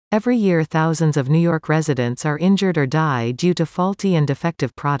Every year thousands of New York residents are injured or die due to faulty and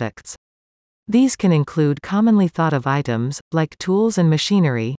defective products. These can include commonly thought of items, like tools and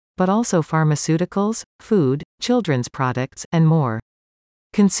machinery, but also pharmaceuticals, food, children's products, and more.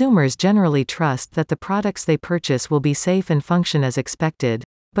 Consumers generally trust that the products they purchase will be safe and function as expected,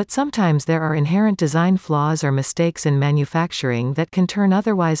 but sometimes there are inherent design flaws or mistakes in manufacturing that can turn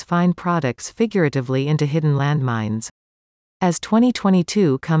otherwise fine products figuratively into hidden landmines. As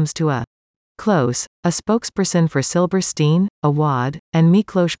 2022 comes to a close, a spokesperson for Silberstein, Awad, and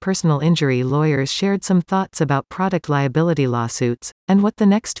Miklos personal injury lawyers shared some thoughts about product liability lawsuits, and what the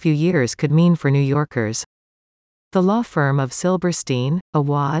next few years could mean for New Yorkers. The law firm of Silberstein,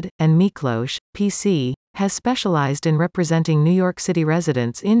 Awad, and Miklos, PC, has specialized in representing New York City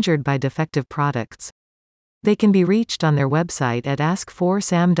residents injured by defective products. They can be reached on their website at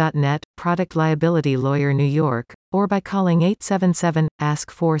ask4sam.net, Product Liability Lawyer New York, or by calling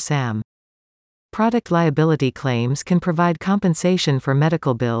 877-ASK4SAM. Product liability claims can provide compensation for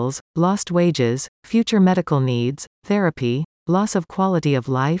medical bills, lost wages, future medical needs, therapy, loss of quality of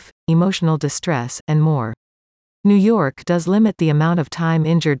life, emotional distress, and more. New York does limit the amount of time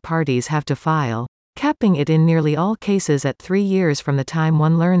injured parties have to file, capping it in nearly all cases at 3 years from the time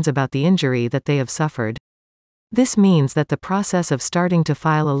one learns about the injury that they have suffered. This means that the process of starting to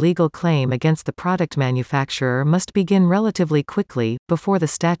file a legal claim against the product manufacturer must begin relatively quickly, before the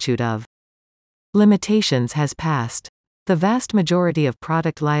statute of limitations has passed. The vast majority of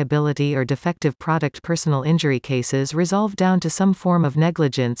product liability or defective product personal injury cases resolve down to some form of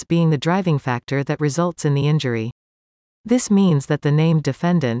negligence being the driving factor that results in the injury. This means that the named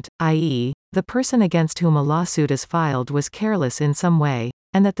defendant, i.e., the person against whom a lawsuit is filed, was careless in some way,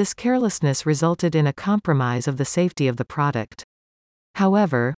 and that this carelessness resulted in a compromise of the safety of the product.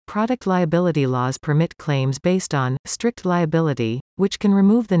 However, product liability laws permit claims based on strict liability, which can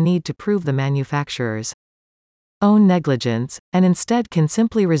remove the need to prove the manufacturer's own negligence, and instead can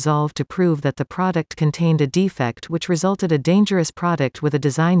simply resolve to prove that the product contained a defect which resulted a dangerous product with a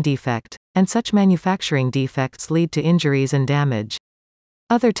design defect, and such manufacturing defects lead to injuries and damage.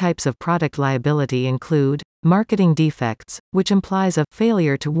 Other types of product liability include marketing defects, which implies a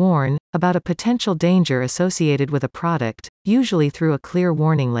failure to warn about a potential danger associated with a product, usually through a clear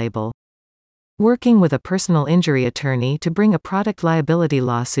warning label. Working with a personal injury attorney to bring a product liability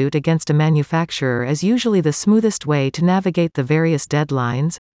lawsuit against a manufacturer is usually the smoothest way to navigate the various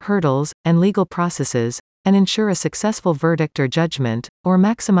deadlines, hurdles, and legal processes, and ensure a successful verdict or judgment, or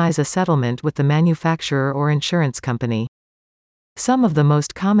maximize a settlement with the manufacturer or insurance company. Some of the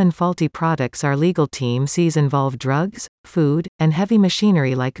most common faulty products our legal team sees involve drugs, food, and heavy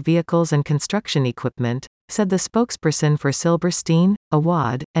machinery like vehicles and construction equipment, said the spokesperson for Silberstein,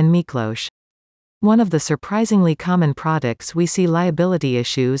 Awad, and Miklos. One of the surprisingly common products we see liability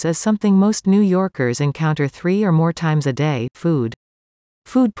issues is something most New Yorkers encounter 3 or more times a day: food.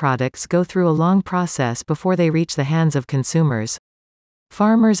 Food products go through a long process before they reach the hands of consumers.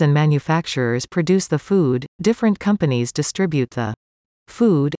 Farmers and manufacturers produce the food, different companies distribute the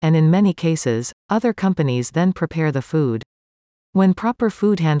food, and in many cases, other companies then prepare the food. When proper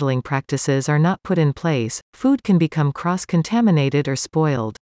food handling practices are not put in place, food can become cross-contaminated or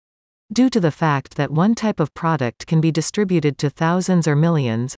spoiled. Due to the fact that one type of product can be distributed to thousands or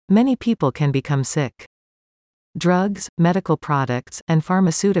millions, many people can become sick. Drugs, medical products, and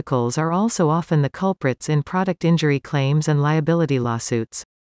pharmaceuticals are also often the culprits in product injury claims and liability lawsuits.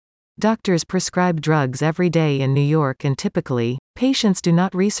 Doctors prescribe drugs every day in New York, and typically, patients do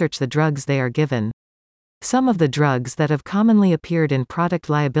not research the drugs they are given. Some of the drugs that have commonly appeared in product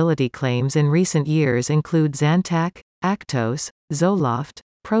liability claims in recent years include Zantac, Actos, Zoloft,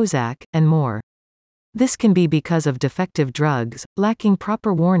 Prozac, and more. This can be because of defective drugs, lacking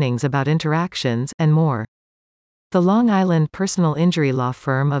proper warnings about interactions, and more. The Long Island personal injury law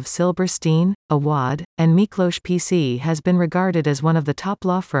firm of Silberstein, Awad, and Miklos PC has been regarded as one of the top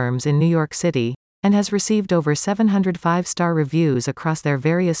law firms in New York City, and has received over 700 5-star reviews across their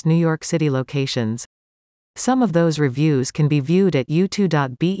various New York City locations. Some of those reviews can be viewed at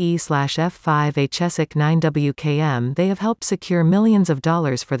u2.be/f5hsec9wkm. They have helped secure millions of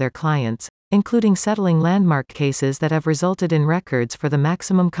dollars for their clients, including settling landmark cases that have resulted in records for the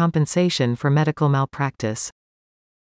maximum compensation for medical malpractice.